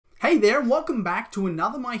Hey there and welcome back to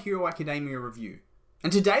another My Hero Academia review.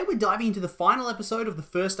 And today we're diving into the final episode of the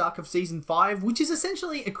first arc of Season 5, which is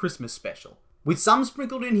essentially a Christmas special, with some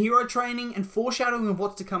sprinkled in hero training and foreshadowing of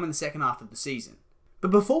what's to come in the second half of the season.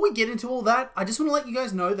 But before we get into all that, I just want to let you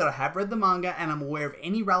guys know that I have read the manga and I'm aware of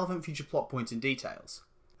any relevant future plot points and details.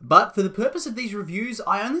 But for the purpose of these reviews,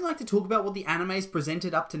 I only like to talk about what the anime's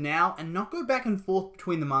presented up to now and not go back and forth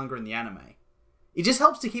between the manga and the anime. It just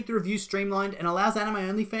helps to keep the reviews streamlined and allows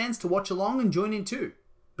anime-only fans to watch along and join in too.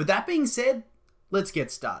 But that being said, let's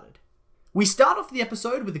get started. We start off the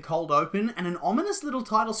episode with a cold open and an ominous little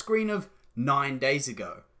title screen of 9 days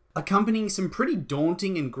ago, accompanying some pretty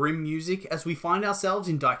daunting and grim music as we find ourselves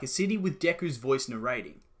in Daika City with Deku's voice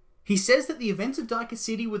narrating. He says that the events of Daika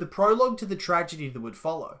City were the prologue to the tragedy that would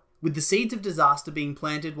follow, with the seeds of disaster being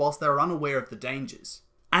planted whilst they were unaware of the dangers.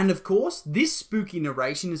 And of course, this spooky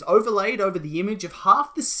narration is overlaid over the image of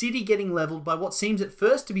half the city getting leveled by what seems at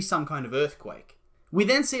first to be some kind of earthquake. We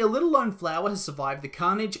then see a little lone flower has survived the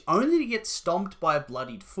carnage only to get stomped by a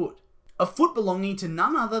bloodied foot. A foot belonging to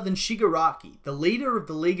none other than Shigaraki, the leader of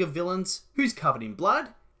the League of Villains, who's covered in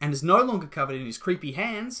blood, and is no longer covered in his creepy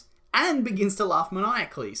hands, and begins to laugh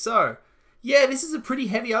maniacally. So, yeah, this is a pretty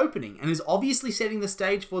heavy opening, and is obviously setting the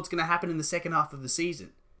stage for what's going to happen in the second half of the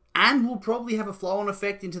season. And will probably have a flow-on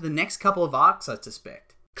effect into the next couple of arcs, I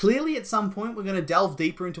suspect. Clearly, at some point, we're going to delve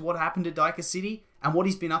deeper into what happened at Daika City, and what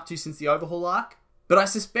he's been up to since the Overhaul arc. But I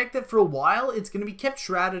suspect that for a while, it's going to be kept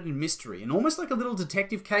shrouded in mystery, and almost like a little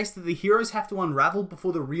detective case that the heroes have to unravel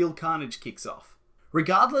before the real carnage kicks off.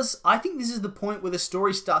 Regardless, I think this is the point where the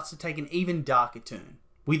story starts to take an even darker turn.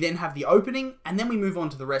 We then have the opening, and then we move on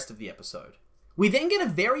to the rest of the episode. We then get a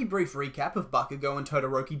very brief recap of Bakugou and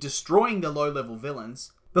Todoroki destroying the low-level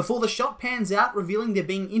villains, before the shot pans out revealing they're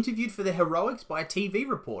being interviewed for their heroics by a TV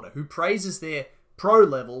reporter who praises their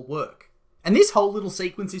pro-level work. And this whole little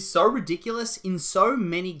sequence is so ridiculous in so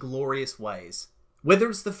many glorious ways. Whether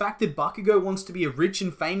it's the fact that Bakugou wants to be a rich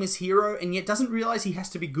and famous hero and yet doesn't realize he has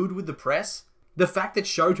to be good with the press, the fact that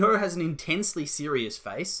Shoto has an intensely serious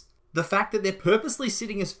face, the fact that they're purposely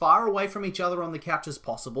sitting as far away from each other on the couch as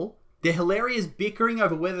possible, their hilarious bickering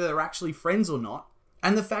over whether they're actually friends or not,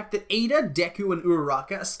 and the fact that Ida, Deku, and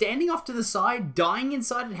Uraraka are standing off to the side, dying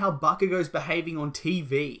inside at how Bakugou's behaving on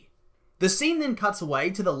TV. The scene then cuts away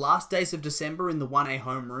to the last days of December in the 1A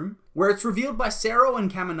homeroom, where it's revealed by Sero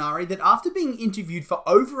and Kaminari that after being interviewed for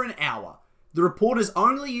over an hour, the reporters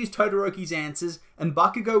only used Todoroki's answers and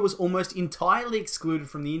Bakugou was almost entirely excluded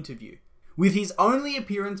from the interview, with his only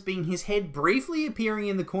appearance being his head briefly appearing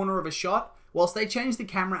in the corner of a shot whilst they changed the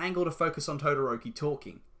camera angle to focus on Todoroki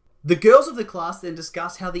talking. The girls of the class then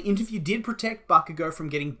discuss how the interview did protect Bakugou from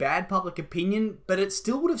getting bad public opinion, but it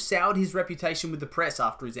still would have soured his reputation with the press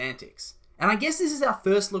after his antics. And I guess this is our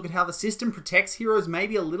first look at how the system protects heroes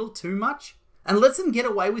maybe a little too much, and lets them get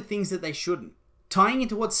away with things that they shouldn't. Tying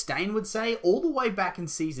into what Stain would say all the way back in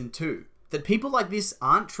Season 2, that people like this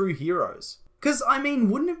aren't true heroes. Cause I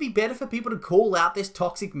mean, wouldn't it be better for people to call out this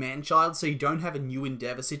toxic man-child so you don't have a new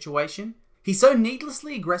Endeavor situation? He's so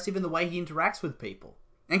needlessly aggressive in the way he interacts with people.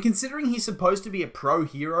 And considering he's supposed to be a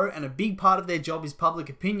pro-hero and a big part of their job is public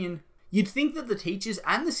opinion, you'd think that the teachers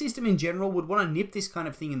and the system in general would want to nip this kind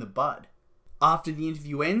of thing in the bud. After the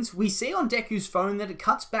interview ends, we see on Deku's phone that it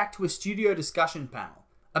cuts back to a studio discussion panel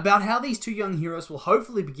about how these two young heroes will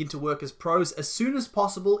hopefully begin to work as pros as soon as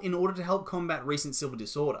possible in order to help combat recent civil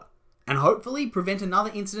disorder, and hopefully prevent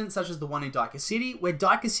another incident such as the one in Daika City, where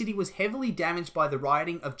Daika City was heavily damaged by the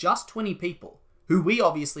rioting of just 20 people, who we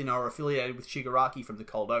obviously know are affiliated with Shigaraki from the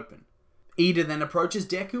cold open. Ida then approaches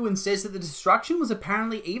Deku and says that the destruction was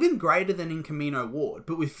apparently even greater than in Kamino Ward,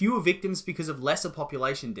 but with fewer victims because of lesser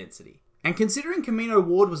population density. And considering Kamino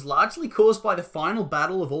Ward was largely caused by the final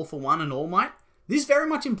battle of All For One and All Might, this very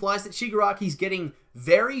much implies that Shigaraki's getting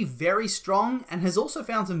very, very strong and has also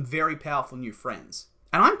found some very powerful new friends.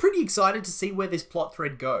 And I'm pretty excited to see where this plot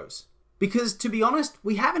thread goes. Because, to be honest,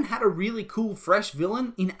 we haven't had a really cool, fresh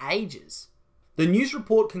villain in ages. The news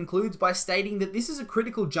report concludes by stating that this is a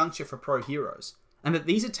critical juncture for pro-heroes, and that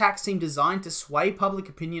these attacks seem designed to sway public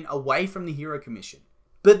opinion away from the Hero Commission.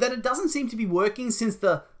 But that it doesn't seem to be working since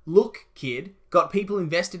the Look kid got people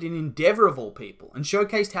invested in Endeavor of all people, and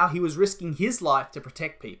showcased how he was risking his life to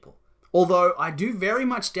protect people. Although I do very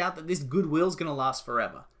much doubt that this goodwill's gonna last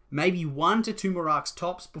forever. Maybe 1 to 2 more arcs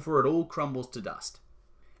tops before it all crumbles to dust.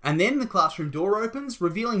 And then the classroom door opens,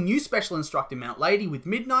 revealing new special instructor Mount Lady with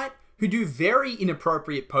Midnight, who do very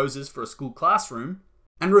inappropriate poses for a school classroom,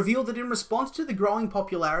 and reveal that in response to the growing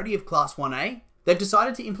popularity of Class 1A, they've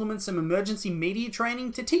decided to implement some emergency media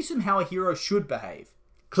training to teach them how a hero should behave.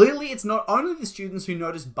 Clearly, it's not only the students who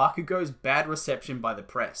notice Bakugou's bad reception by the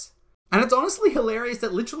press. And it's honestly hilarious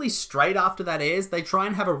that literally straight after that airs, they try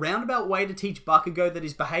and have a roundabout way to teach Bakugou that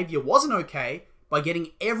his behaviour wasn't okay by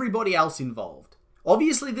getting everybody else involved.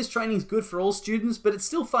 Obviously this training is good for all students, but it's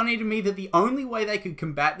still funny to me that the only way they could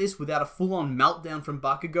combat this without a full-on meltdown from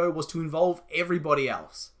Bakugou was to involve everybody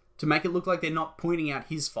else, to make it look like they're not pointing out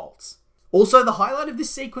his faults. Also, the highlight of this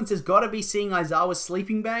sequence has got to be seeing Aizawa's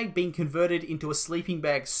sleeping bag being converted into a sleeping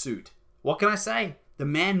bag suit. What can I say? The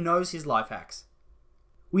man knows his life hacks.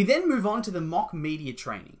 We then move on to the mock media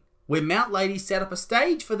training, where Mount Lady set up a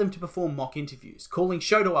stage for them to perform mock interviews, calling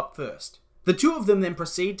Shoto up first. The two of them then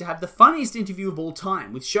proceed to have the funniest interview of all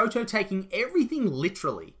time, with Shoto taking everything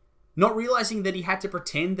literally, not realizing that he had to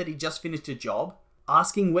pretend that he just finished a job,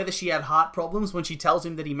 asking whether she had heart problems when she tells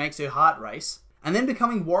him that he makes her heart race, and then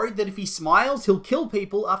becoming worried that if he smiles, he'll kill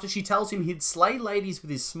people after she tells him he'd slay ladies with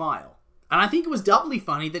his smile. And I think it was doubly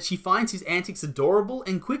funny that she finds his antics adorable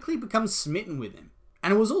and quickly becomes smitten with him.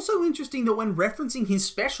 And it was also interesting that when referencing his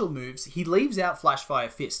special moves, he leaves out Flash Fire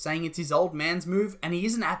Fist, saying it's his old man's move and he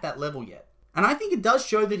isn't at that level yet. And I think it does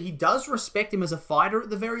show that he does respect him as a fighter at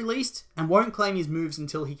the very least, and won't claim his moves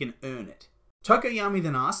until he can earn it. Tokoyami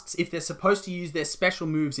then asks if they're supposed to use their special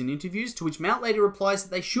moves in interviews, to which Mount Lady replies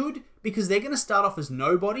that they should, because they're going to start off as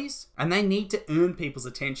nobodies, and they need to earn people's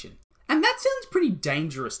attention. And that sounds pretty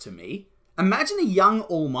dangerous to me. Imagine a young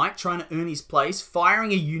All Might trying to earn his place,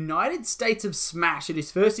 firing a United States of Smash at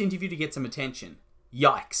his first interview to get some attention.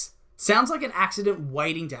 Yikes. Sounds like an accident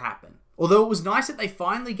waiting to happen. Although it was nice that they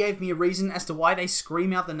finally gave me a reason as to why they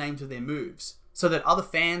scream out the names of their moves, so that other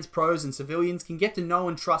fans, pros, and civilians can get to know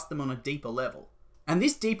and trust them on a deeper level. And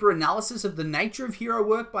this deeper analysis of the nature of hero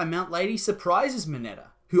work by Mount Lady surprises Mineta,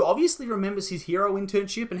 who obviously remembers his hero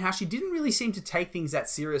internship and how she didn't really seem to take things that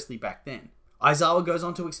seriously back then. Aizawa goes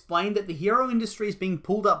on to explain that the hero industry is being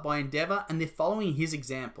pulled up by Endeavour and they're following his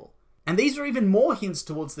example. And these are even more hints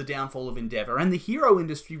towards the downfall of Endeavour and the hero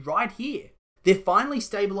industry right here. They're finally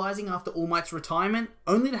stabilising after All Might's retirement,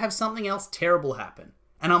 only to have something else terrible happen.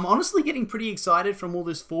 And I'm honestly getting pretty excited from all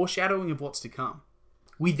this foreshadowing of what's to come.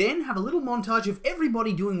 We then have a little montage of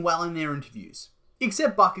everybody doing well in their interviews,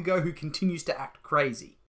 except Bakugou, who continues to act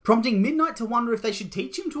crazy, prompting Midnight to wonder if they should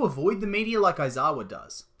teach him to avoid the media like Aizawa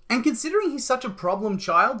does. And considering he's such a problem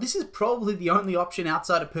child, this is probably the only option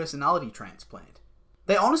outside a personality transplant.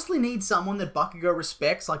 They honestly need someone that Bakugou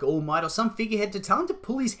respects like All Might or some figurehead to tell him to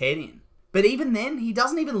pull his head in. But even then, he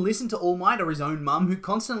doesn't even listen to All Might or his own mum, who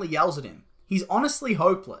constantly yells at him. He's honestly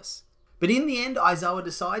hopeless. But in the end, Aizawa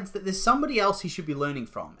decides that there's somebody else he should be learning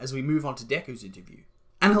from as we move on to Deku's interview.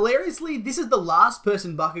 And hilariously, this is the last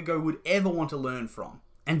person Bakugou would ever want to learn from.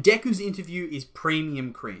 And Deku's interview is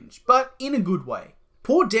premium cringe, but in a good way.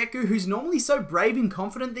 Poor Deku, who's normally so brave and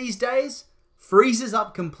confident these days, freezes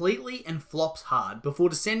up completely and flops hard before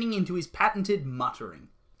descending into his patented muttering.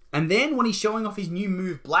 And then when he's showing off his new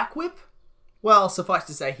move Black Whip, well, suffice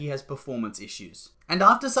to say he has performance issues. And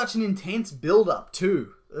after such an intense build-up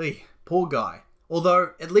too. Poor guy.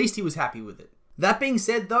 Although, at least he was happy with it. That being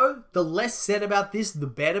said though, the less said about this the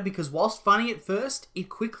better, because whilst funny at first, it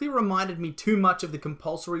quickly reminded me too much of the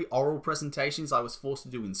compulsory oral presentations I was forced to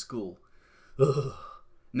do in school. Ugh.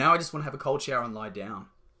 Now I just want to have a cold shower and lie down.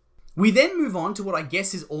 We then move on to what I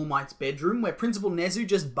guess is All Might's bedroom, where Principal Nezu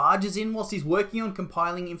just barges in whilst he's working on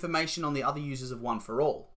compiling information on the other users of One for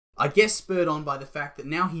All. I guess spurred on by the fact that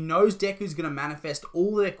now he knows Deku's going to manifest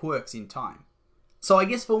all their quirks in time. So I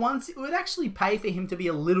guess for once, it would actually pay for him to be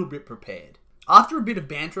a little bit prepared. After a bit of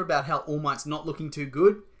banter about how All Might's not looking too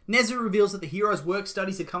good, Nezu reveals that the hero's work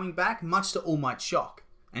studies are coming back, much to All Might's shock.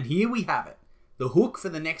 And here we have it, the hook for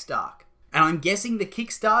the next arc. And I'm guessing the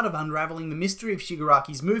kickstart of unravelling the mystery of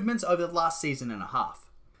Shigaraki's movements over the last season and a half.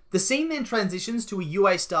 The scene then transitions to a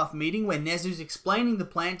UA staff meeting where Nezu's explaining the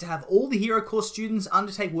plan to have all the Hero Corps students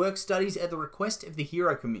undertake work studies at the request of the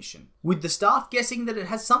Hero Commission, with the staff guessing that it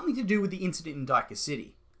has something to do with the incident in Daika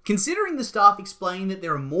City. Considering the staff explain that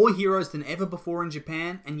there are more heroes than ever before in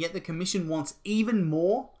Japan, and yet the Commission wants even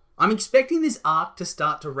more, I'm expecting this arc to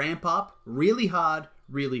start to ramp up really hard,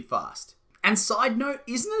 really fast. And side note,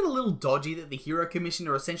 isn't it a little dodgy that the Hero Commission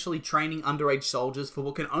are essentially training underage soldiers for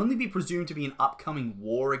what can only be presumed to be an upcoming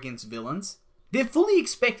war against villains? They're fully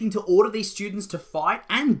expecting to order these students to fight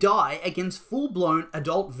and die against full-blown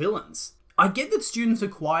adult villains. I get that students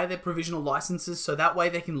acquire their provisional licenses so that way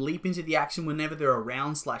they can leap into the action whenever they're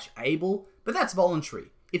around/able, but that's voluntary.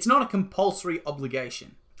 It's not a compulsory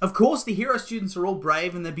obligation. Of course, the hero students are all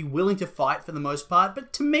brave and they'd be willing to fight for the most part,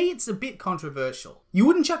 but to me it's a bit controversial. You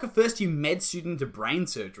wouldn't chuck a first-year med student to brain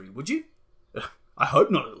surgery, would you? I hope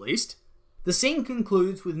not, at least. The scene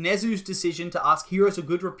concludes with Nezu's decision to ask Heroes of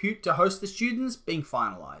Good Repute to host the students being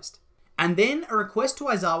finalised. and then a request to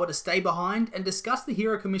Aizawa to stay behind and discuss the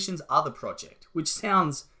Hero Commission's other project, which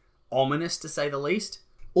sounds ominous to say the least.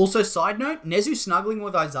 Also, side note, Nezu snuggling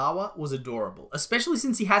with Aizawa was adorable, especially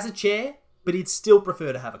since he has a chair, but he'd still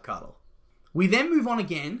prefer to have a cuddle. We then move on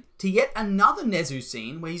again to yet another Nezu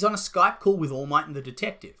scene where he's on a Skype call with All Might and the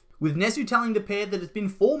detective, with Nezu telling the pair that it's been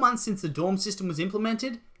 4 months since the dorm system was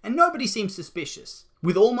implemented and nobody seems suspicious,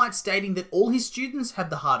 with All Might stating that all his students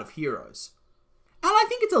have the heart of heroes. And I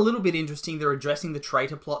think it's a little bit interesting they're addressing the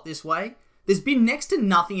traitor plot this way. There's been next to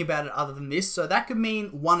nothing about it other than this, so that could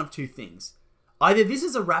mean one of two things. Either this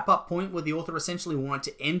is a wrap-up point where the author essentially wanted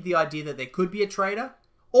to end the idea that there could be a traitor,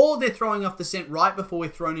 or they're throwing off the scent right before we're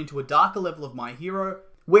thrown into a darker level of My Hero,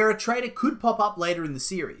 where a traitor could pop up later in the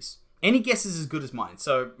series. Any guess is as good as mine,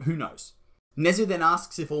 so who knows. Nezu then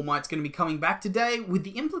asks if All Might's going to be coming back today, with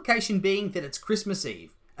the implication being that it's Christmas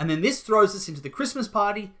Eve, and then this throws us into the Christmas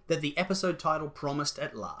party that the episode title promised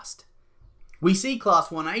at last. We see Class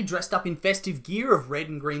 1A dressed up in festive gear of red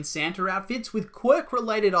and green Santa outfits with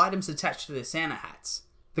quirk-related items attached to their Santa hats.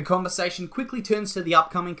 The conversation quickly turns to the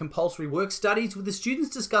upcoming compulsory work studies, with the students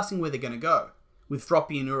discussing where they're going to go, with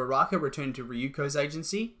Throppy and Uraraka returning to Ryuko's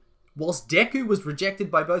agency, whilst Deku was rejected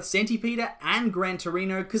by both Centipede and Gran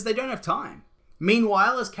Torino because they don't have time.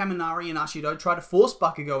 Meanwhile, as Kaminari and Ashido try to force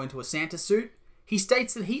Bakugou into a Santa suit, he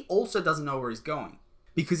states that he also doesn't know where he's going,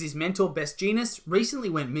 because his mentor Best Jeanist recently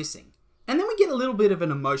went missing. And then we get a little bit of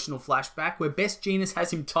an emotional flashback where Best Jeanist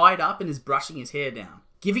has him tied up and is brushing his hair down,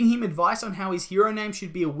 giving him advice on how his hero name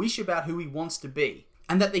should be a wish about who he wants to be,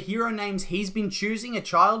 and that the hero names he's been choosing are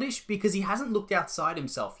childish because he hasn't looked outside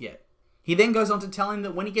himself yet. He then goes on to tell him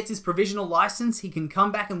that when he gets his provisional license, he can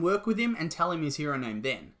come back and work with him and tell him his hero name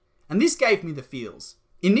then. And this gave me the feels.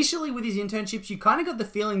 Initially with his internships, you kind of got the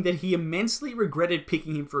feeling that he immensely regretted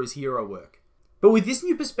picking him for his hero work. But with this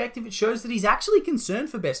new perspective, it shows that he's actually concerned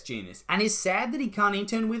for Best Jeanist, and is sad that he can't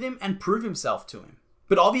intern with him and prove himself to him.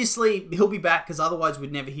 But obviously, he'll be back because otherwise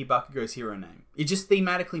we'd never hear Bakugou's hero name. It just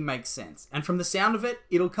thematically makes sense, and from the sound of it,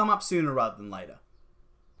 it'll come up sooner rather than later.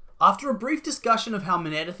 After a brief discussion of how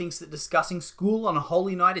Mineta thinks that discussing school on a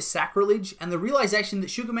holy night is sacrilege, and the realization that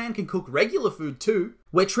Sugar Man can cook regular food too,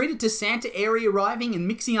 we're treated to Santa Airy arriving and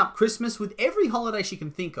mixing up Christmas with every holiday she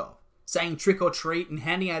can think of, saying trick or treat and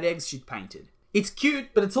handing out eggs she'd painted. It's cute,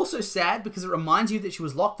 but it's also sad because it reminds you that she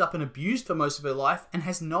was locked up and abused for most of her life and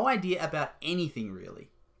has no idea about anything really.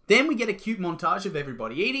 Then we get a cute montage of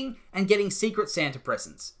everybody eating and getting secret Santa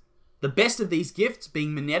presents. The best of these gifts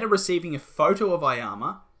being Mineta receiving a photo of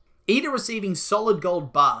Ayama, Ida receiving solid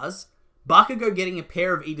gold bars, Bakugou getting a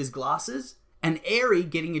pair of Ida's glasses, and Eri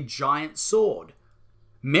getting a giant sword.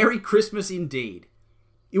 Merry Christmas indeed.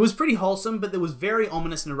 It was pretty wholesome, but there was very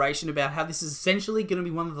ominous narration about how this is essentially going to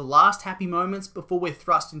be one of the last happy moments before we're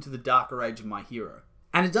thrust into the darker age of My Hero.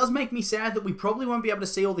 And it does make me sad that we probably won't be able to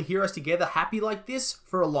see all the heroes together happy like this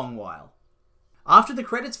for a long while. After the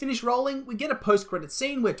credits finish rolling, we get a post-credit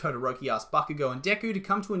scene where Todoroki asks Bakugou and Deku to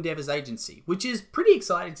come to Endeavor's agency, which is pretty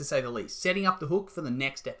exciting to say the least, setting up the hook for the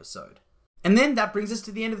next episode. And then that brings us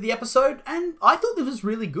to the end of the episode, and I thought this was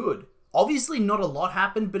really good. Obviously not a lot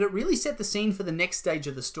happened, but it really set the scene for the next stage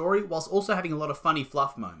of the story, whilst also having a lot of funny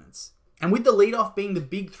fluff moments. And with the lead-off being the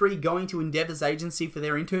big three going to Endeavor's agency for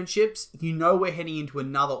their internships, you know we're heading into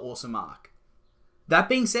another awesome arc. That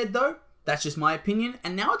being said though, that's just my opinion,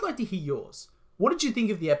 and now I'd like to hear yours. What did you think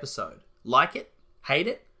of the episode? Like it? Hate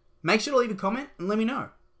it? Make sure to leave a comment and let me know.